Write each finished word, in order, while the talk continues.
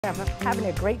I'm having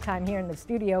a great time here in the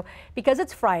studio because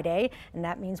it's Friday, and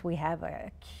that means we have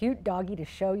a cute doggy to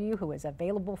show you who is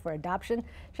available for adoption.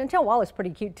 Chantelle Wallace,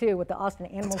 pretty cute too, with the Austin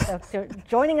Animal Stuff.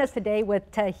 Joining us today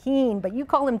with Tajin, but you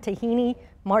call him Tahini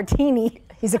Martini.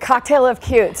 He's a cocktail of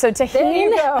cute. So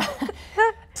Tajin,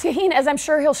 Tajin, as I'm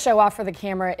sure he'll show off for the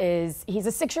camera, he's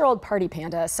a 6-year-old party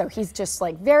panda. So he's just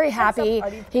like very happy.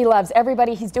 He loves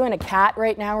everybody. He's doing a cat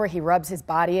right now where he rubs his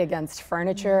body against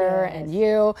furniture and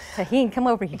you. Tajin, come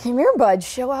over here. Come here, bud.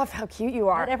 Show off how cute you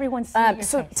are. Let everyone see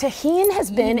So Tajin has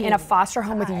been in a foster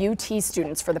home with UT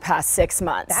students for the past 6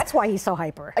 months. That's why he's so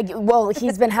hyper. Well,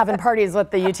 he's been having parties with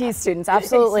the UT students,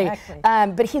 absolutely.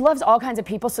 Exactly. But he loves all kinds of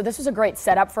people, so this was a great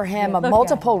setup for him, a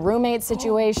multiple roommate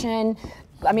situation.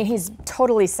 I mean, he's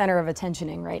totally center of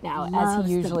attentioning right now, as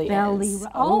he usually is.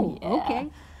 Oh, yeah. Okay.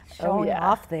 Showing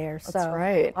off there. That's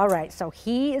right. All right, so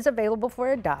he is available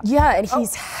for adoption. Yeah, and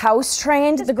he's house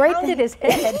trained. The great thing. His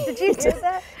head. Did you hear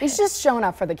that? He's just showing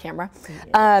up for the camera.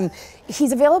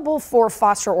 He's available for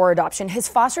foster or adoption. His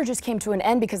foster just came to an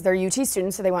end because they're UT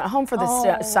students, so they went home for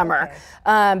the summer.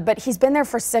 Okay. But he's been there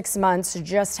for 6 months,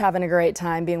 just having a great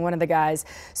time, being one of the guys.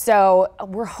 So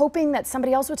we're hoping that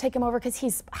somebody else will take him over because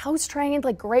he's house trained,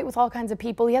 like great with all kinds of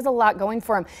people. He has a lot going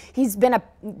for him. He's been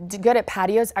good at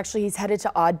patios. Actually, he's headed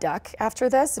to Odd Duck after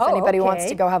this, if anybody wants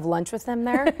to go have lunch with him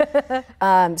there.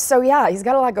 So yeah, he's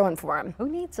got a lot going for him. Who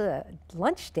needs a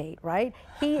lunch date, right?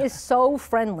 He is so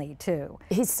friendly too.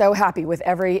 He's so happy with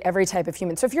every type of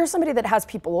human. So if you're somebody that has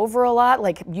people over a lot,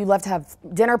 like you love to have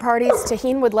dinner parties,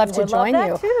 Tajin would love to join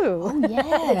you. Too. Oh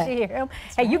yeah. Did you hear him?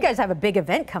 Hey, you guys have a big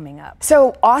event coming up.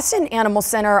 So Austin Animal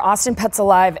Center, Austin Pets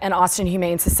Alive, and Austin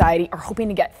Humane Society are hoping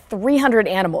to get 300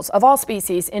 animals of all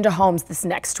species into homes this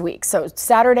next week. So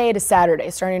Saturday to Saturday,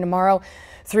 starting tomorrow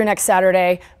through next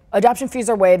Saturday. Adoption fees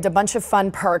are waived, a bunch of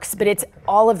fun perks, but it's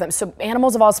all of them. So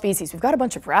animals of all species. We've got a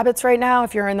bunch of rabbits right now,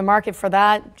 if you're in the market for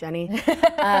that, Jenny.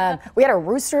 We had a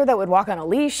rooster that would walk on a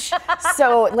leash.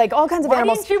 So like all kinds of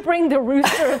animals. Why didn't you bring the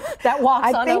rooster that walks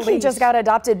on a leash? I think he just got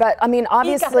adopted, but I mean,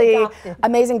 obviously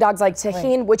amazing dogs like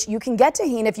Tajin, which you can get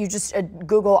Tajin if you just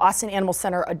Google Austin Animal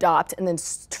Center Adopt and then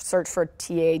search for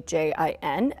Tajin,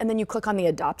 and then you click on the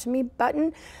Adopt Me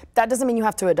button. That doesn't mean you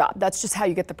have to adopt. That's just how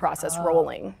you get the process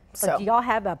rolling. But do y'all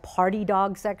have a party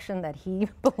dog section that he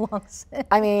belongs in?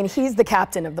 I mean, he's the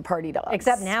captain of the party dogs.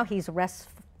 Except now he's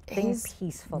resting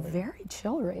peacefully. Very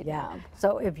chill right now.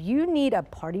 So if you need a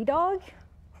party dog,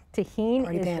 Tajin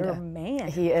is your man.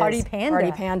 He is. Party Panda.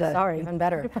 Party Panda. Sorry. Even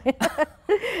better.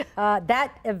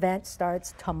 That event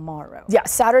starts tomorrow. Yeah,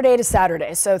 Saturday to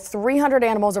Saturday. So 300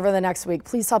 animals over the next week.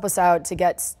 Please help us out to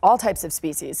get all types of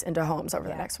species into homes over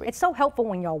the next week. It's so helpful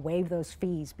when y'all waive those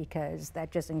fees because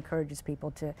that just encourages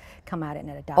people to come out and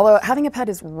adopt. Although having a pet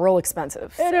is real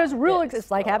expensive. It is real expensive.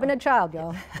 It's like having a child,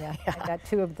 y'all. Yeah. I got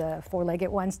 2 of the 4-legged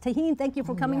ones. Tajin, thank you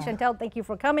for coming. Chantelle, thank you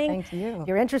for coming. Thank you. If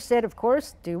you're interested, of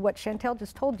course, do what Chantelle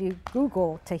just told you.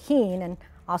 Google Tajin and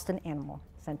Austin Animal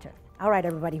Center. All right,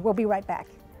 everybody, we'll be right back.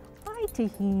 Bye,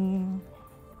 Tajin.